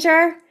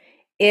danger?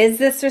 Is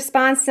this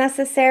response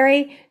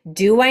necessary?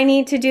 Do I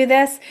need to do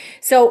this?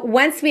 So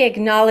once we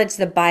acknowledge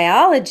the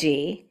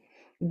biology,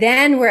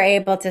 then we're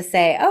able to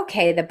say,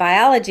 okay, the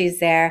biology's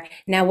there.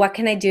 Now what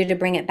can I do to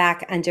bring it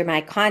back under my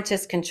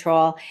conscious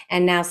control?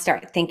 And now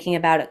start thinking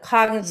about it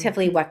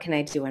cognitively. What can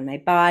I do in my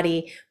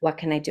body? What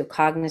can I do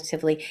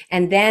cognitively?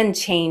 And then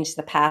change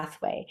the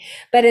pathway.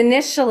 But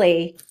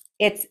initially,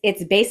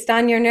 it's based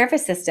on your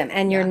nervous system,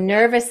 and your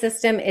nervous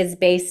system is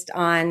based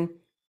on,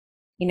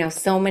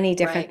 so many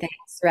different things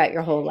throughout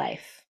your whole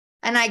life.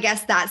 And I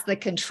guess that's the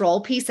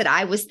control piece that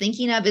I was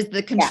thinking of, is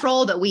the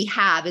control that we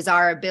have is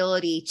our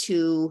ability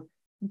to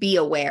be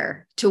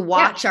aware, to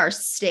watch our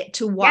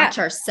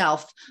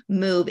ourself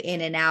move in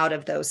and out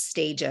of those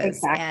stages.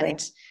 Exactly.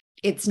 And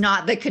it's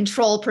not the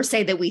control per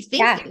se that we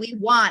think that we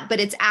want, but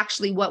it's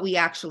actually what we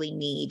actually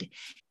need.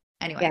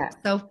 Anyway,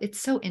 so it's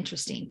so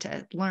interesting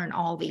to learn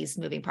all these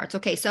moving parts.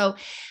 Okay, so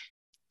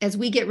as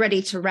we get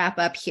ready to wrap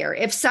up here,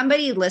 if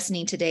somebody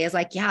listening today is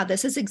like, yeah,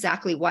 this is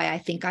exactly why I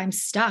think I'm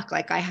stuck.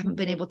 Like I haven't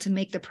been able to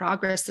make the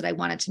progress that I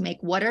wanted to make.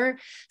 What are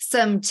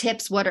some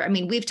tips?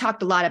 We've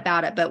talked a lot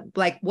about it, but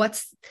like,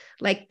 what's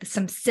like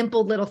some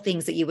simple little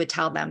things that you would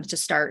tell them to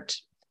start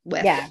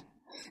with? Yeah.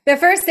 The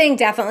first thing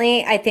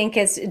definitely, I think,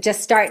 is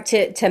just start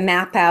to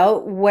map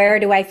out, where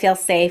do I feel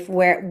safe?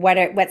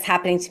 What's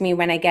happening to me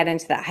when I get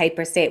into that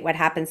hyper state? What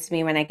happens to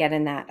me when I get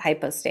in that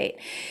hypo state?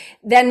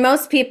 Then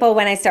most people,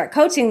 when I start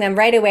coaching them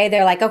right away,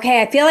 they're like,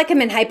 okay, I feel like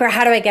I'm in hyper.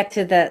 How do I get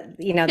to the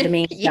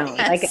main zone?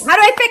 Like, how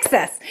do I fix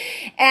this?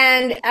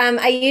 And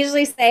I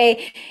usually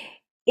say,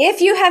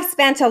 if you have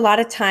spent a lot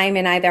of time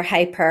in either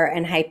hyper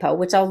and hypo,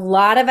 which a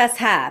lot of us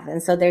have,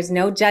 and so there's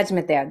no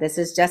judgment there. This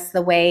is just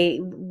the way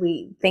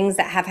things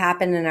that have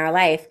happened in our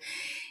life.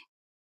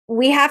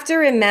 We have to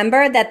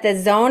remember that the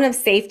zone of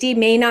safety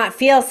may not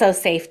feel so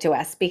safe to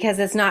us because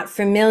it's not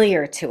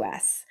familiar to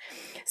us.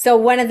 So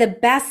one of the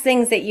best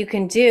things that you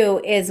can do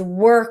is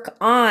work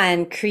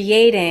on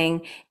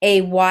creating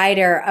a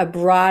wider, a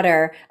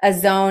broader, a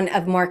zone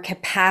of more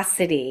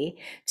capacity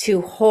to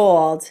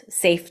hold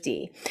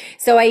safety.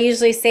 So I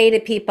usually say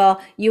to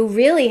people, you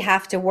really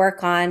have to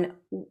work on,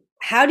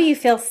 how do you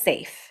feel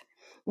safe?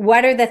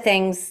 What are the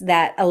things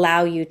that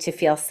allow you to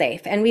feel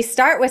safe? And we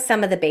start with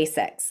some of the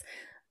basics: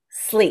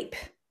 sleep,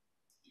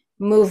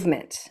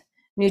 movement,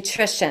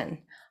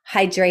 nutrition,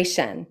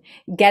 hydration,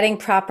 getting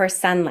proper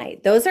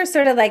sunlight. Those are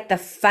sort of like the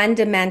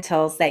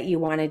fundamentals that you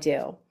want to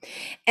do.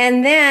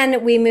 And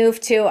then we move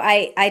to,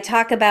 I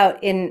talk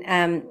about in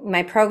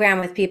my program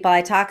with people,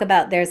 I talk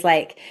about, there's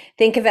like,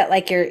 think of it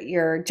like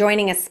you're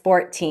joining a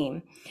sport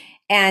team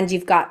and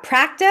you've got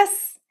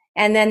practice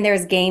and then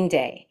there's game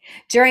day.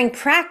 During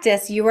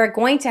practice, you are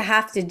going to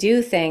have to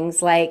do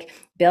things like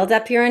build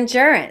up your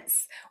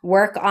endurance,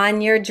 work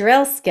on your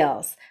drill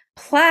skills,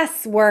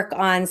 plus work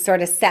on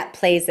sort of set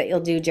plays that you'll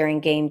do during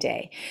game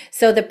day.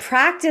 So the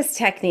practice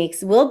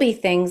techniques will be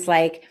things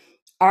like,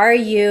 are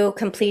you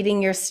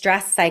completing your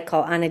stress cycle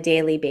on a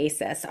daily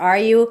basis? Are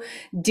you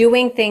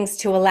doing things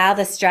to allow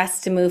the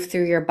stress to move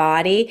through your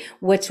body,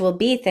 which will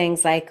be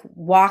things like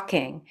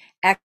walking,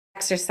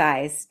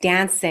 exercise,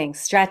 dancing,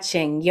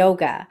 stretching,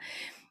 yoga.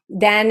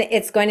 Then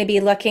it's going to be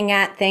looking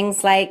at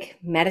things like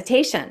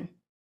meditation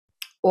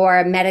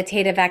or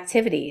meditative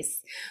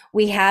activities.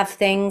 We have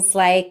things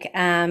like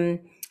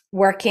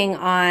working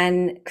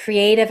on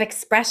creative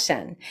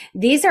expression.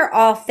 These are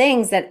all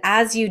things that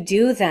as you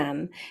do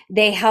them,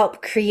 they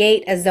help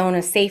create a zone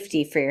of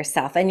safety for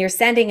yourself. And you're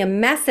sending a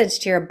message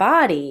to your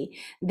body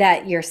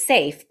that you're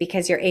safe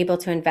because you're able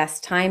to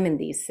invest time in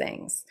these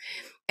things.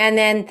 And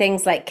then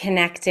things like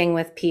connecting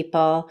with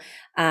people,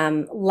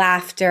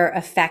 laughter,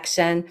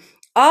 affection.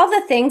 All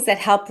the things that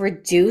help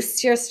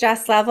reduce your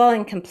stress level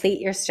and complete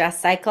your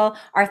stress cycle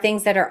are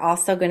things that are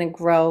also going to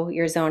grow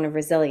your zone of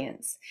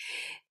resilience.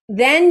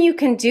 Then you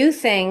can do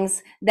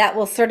things that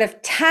will sort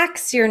of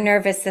tax your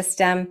nervous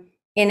system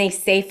in a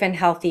safe and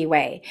healthy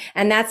way.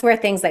 And that's where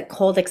things like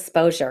cold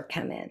exposure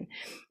come in,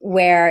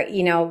 where,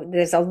 you know,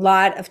 there's a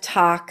lot of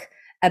talk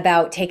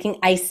about taking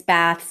ice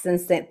baths and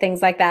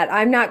things like that.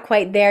 I'm not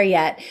quite there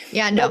yet.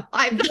 Yeah, no,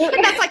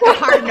 that's like a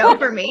hard no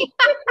for me.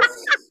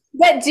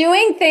 But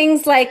doing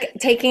things like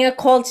taking a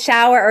cold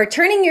shower or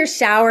turning your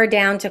shower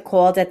down to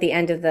cold at the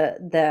end of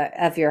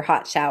of your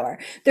hot shower.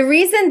 The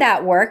reason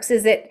that works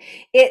is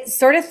it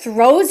sort of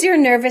throws your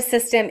nervous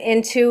system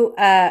into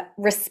a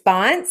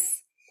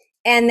response,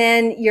 and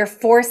then you're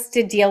forced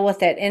to deal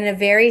with it in a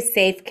very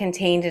safe,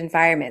 contained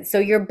environment. So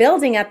you're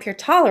building up your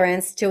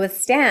tolerance to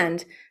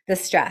withstand the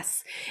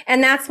stress.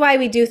 And that's why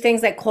we do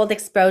things like cold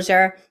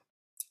exposure,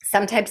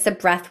 some types of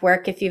breath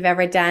work. If you've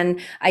ever done,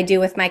 I do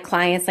with my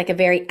clients, like a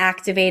very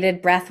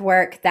activated breath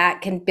work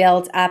that can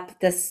build up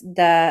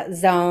the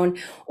zone,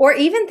 or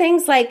even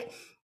things like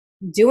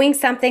doing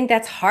something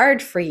that's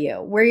hard for you,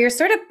 where you're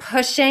sort of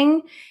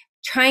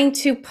trying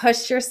to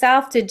push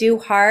yourself to do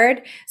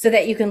hard so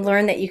that you can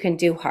learn that you can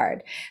do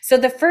hard. So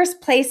the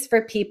first place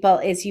for people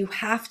is you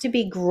have to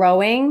be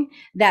growing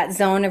that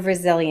zone of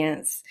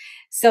resilience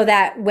so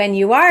that when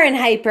you are in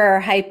hyper or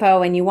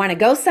hypo and you want to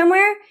go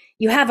somewhere,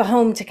 you have a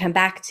home to come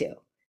back to.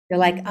 You're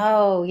like,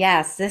 oh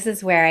yes, this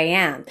is where I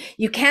am.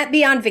 You can't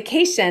be on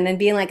vacation and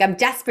being like, I'm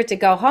desperate to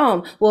go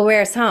home. Well,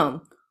 where's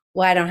home?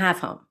 Well, I don't have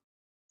home.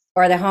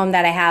 Or the home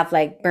that I have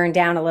like burned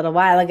down a little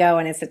while ago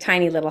and it's a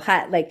tiny little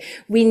hut. Like,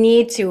 we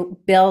need to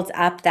build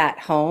up that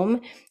home.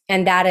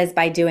 And that is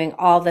by doing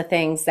all the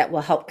things that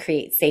will help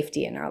create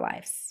safety in our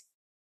lives.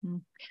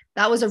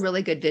 That was a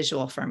really good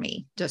visual for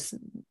me. Just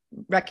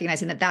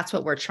recognizing that that's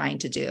what we're trying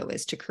to do,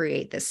 is to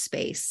create this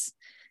space.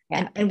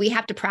 Yeah. And we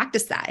have to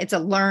practice that. It's a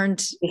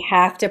learned. We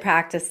have to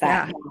practice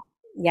that.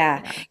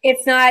 Yeah.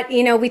 It's not,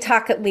 you know, we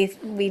talk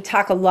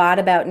a lot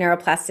about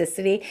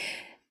neuroplasticity.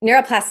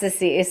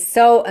 Neuroplasticity is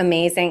so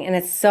amazing and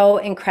it's so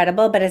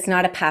incredible, but it's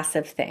not a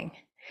passive thing.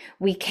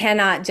 We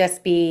cannot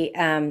just be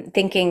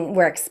thinking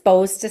we're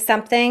exposed to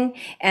something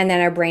and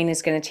then our brain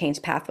is going to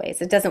change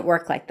pathways. It doesn't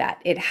work like that.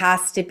 It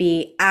has to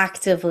be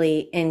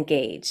actively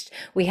engaged.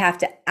 We have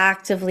to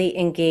actively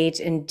engage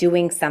in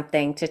doing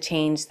something to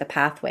change the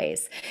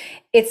pathways.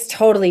 It's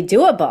totally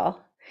doable,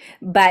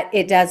 but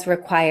it does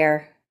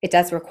require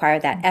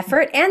that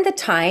effort and the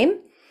time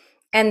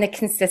and the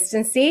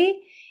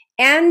consistency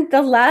and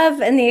the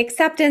love and the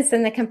acceptance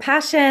and the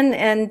compassion.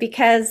 And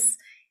because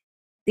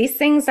these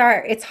things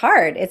it's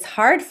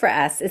hard for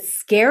us. It's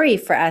scary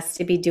for us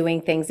to be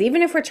doing things,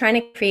 even if we're trying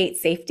to create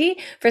safety.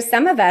 For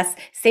some of us,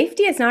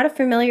 safety is not a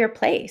familiar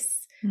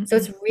place. Mm-hmm. So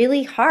it's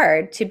really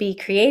hard to be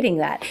creating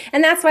that.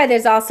 And that's why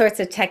there's all sorts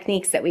of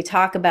techniques that we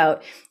talk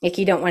about. Like,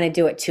 you don't want to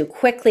do it too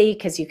quickly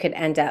because you could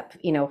end up,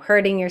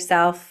 hurting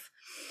yourself.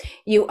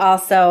 You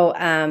also,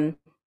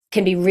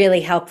 can be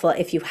really helpful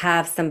if you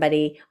have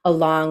somebody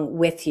along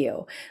with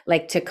you,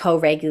 like to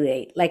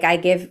co-regulate. Like, I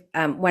give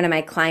a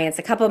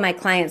couple of my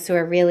clients who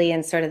are really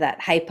in sort of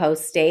that hypo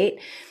state,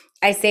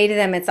 I say to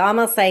them, it's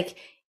almost like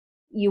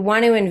you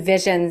want to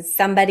envision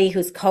somebody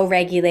who's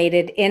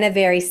co-regulated in a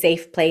very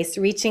safe place,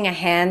 reaching a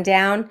hand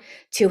down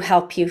to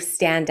help you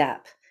stand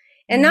up.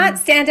 And not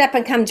stand up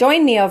and come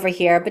join me over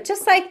here, but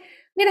just like, I'm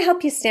going to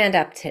help you stand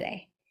up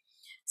today.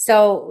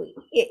 So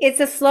it's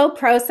a slow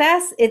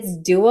process. It's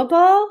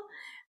doable,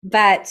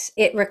 but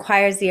it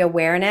requires the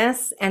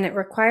awareness and it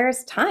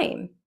requires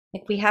time.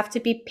 Like we have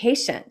to be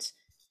patient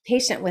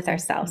with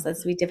ourselves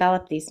as we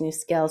develop these new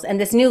skills and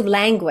this new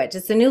language.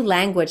 It's a new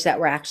language that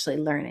we're actually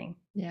learning.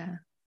 Yeah.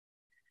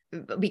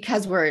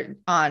 Because we're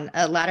on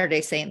a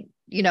Latter-day Saint,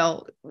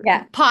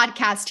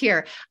 podcast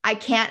here, I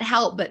can't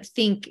help but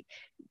think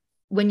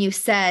when you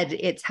said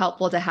it's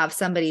helpful to have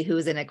somebody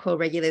who's in a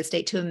co-regulated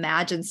state, to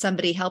imagine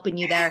somebody helping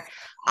you there.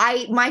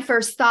 My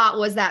first thought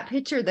was that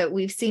picture that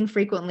we've seen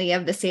frequently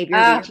of the Savior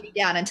reaching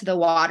down into the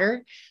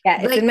water. Yeah,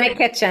 it's in my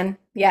kitchen.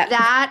 Yeah.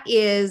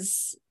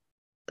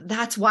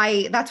 That's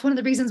one of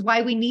the reasons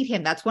why we need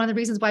him. That's one of the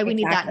reasons why we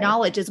need that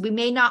knowledge, is we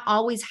may not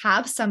always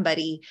have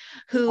somebody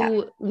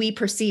who we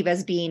perceive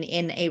as being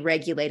in a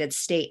regulated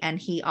state. And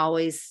he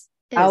always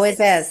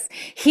is.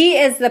 He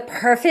is the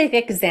perfect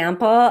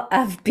example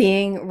of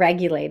being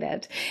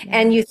regulated. Yeah.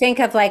 And you think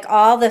of like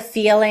all the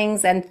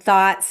feelings and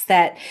thoughts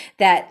that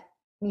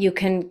you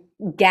can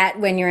get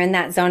when you're in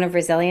that zone of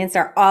resilience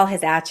are all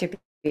his attributes.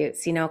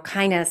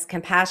 Kindness,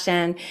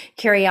 compassion,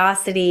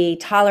 curiosity,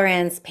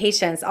 tolerance,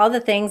 patience, all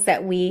the things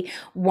that we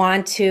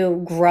want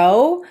to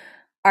grow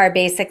are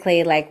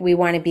basically like, we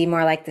want to be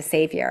more like the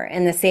Savior.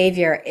 And the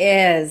Savior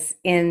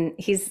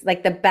he's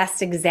like the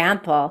best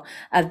example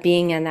of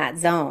being in that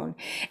zone.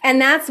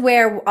 And that's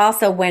where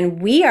also when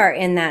we are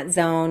in that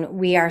zone,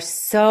 we are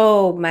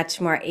so much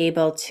more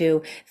able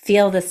to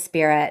feel the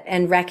spirit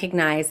and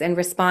recognize and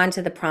respond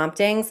to the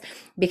promptings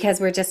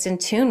because we're just in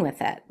tune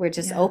with it. We're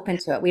just open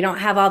to it. We don't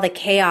have all the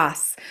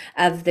chaos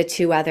of the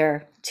two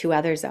other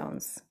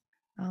zones.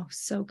 Oh,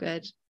 so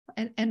good.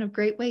 And a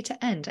great way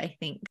to end, I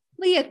think.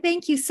 Leah,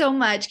 thank you so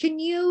much. Can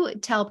you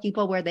tell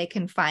people where they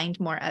can find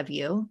more of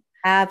you?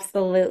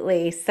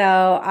 Absolutely.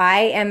 So I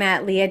am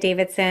at Leah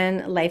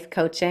Davidson Life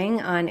Coaching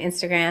on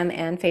Instagram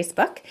and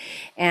Facebook.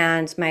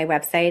 And my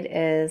website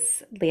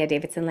is Leah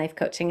Davidson Life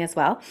Coaching as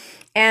well.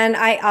 And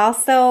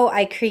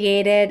I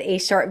created a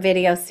short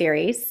video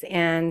series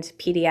and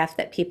PDF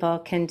that people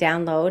can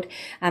download.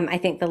 I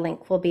think the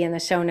link will be in the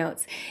show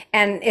notes.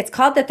 And it's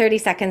called the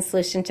 30-Second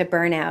Solution to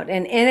Burnout.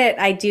 And in it,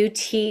 I do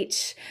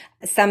teach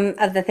some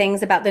of the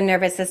things about the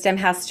nervous system,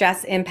 how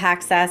stress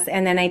impacts us.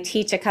 And then I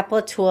teach a couple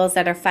of tools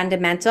that are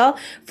fundamental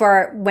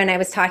for when I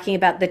was talking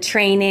about the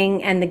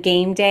training and the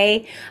game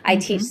day. I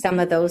teach some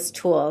of those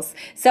tools.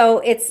 So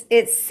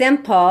it's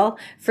simple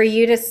for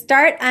you to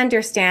start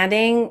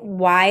understanding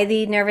why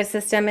the nervous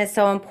system is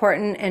so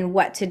important and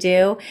what to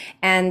do.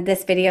 And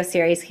this video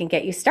series can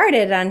get you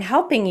started on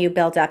helping you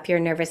build up your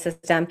nervous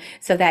system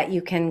so that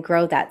you can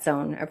grow that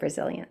zone of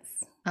resilience.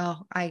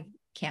 Oh, I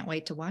can't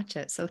wait to watch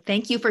it. So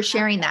thank you for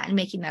sharing that and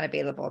making that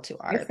available to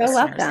our listeners.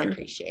 Welcome. I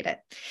appreciate it.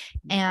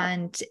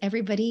 And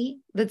everybody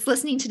that's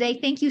listening today,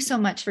 thank you so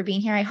much for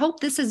being here. I hope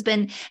this has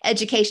been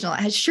educational. It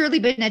has surely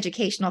been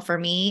educational for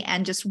me,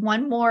 and just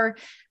one more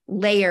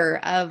layer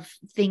of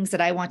things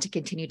that I want to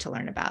continue to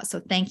learn about. So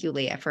thank you,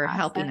 Leah, for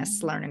helping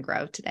us learn and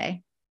grow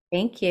today.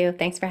 Thank you.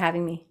 Thanks for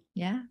having me.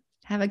 Yeah.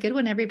 Have a good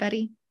one,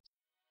 everybody.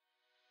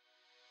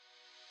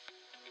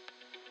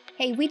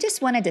 Hey, we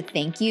just wanted to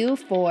thank you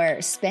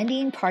for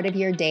spending part of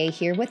your day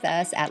here with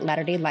us at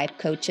Latter-day Life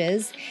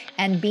Coaches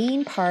and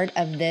being part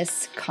of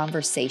this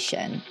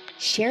conversation.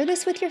 Share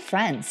this with your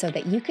friends so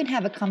that you can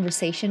have a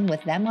conversation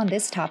with them on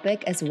this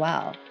topic as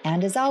well.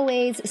 And as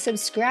always,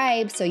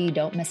 subscribe so you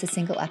don't miss a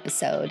single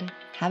episode.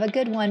 Have a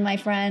good one, my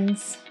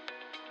friends.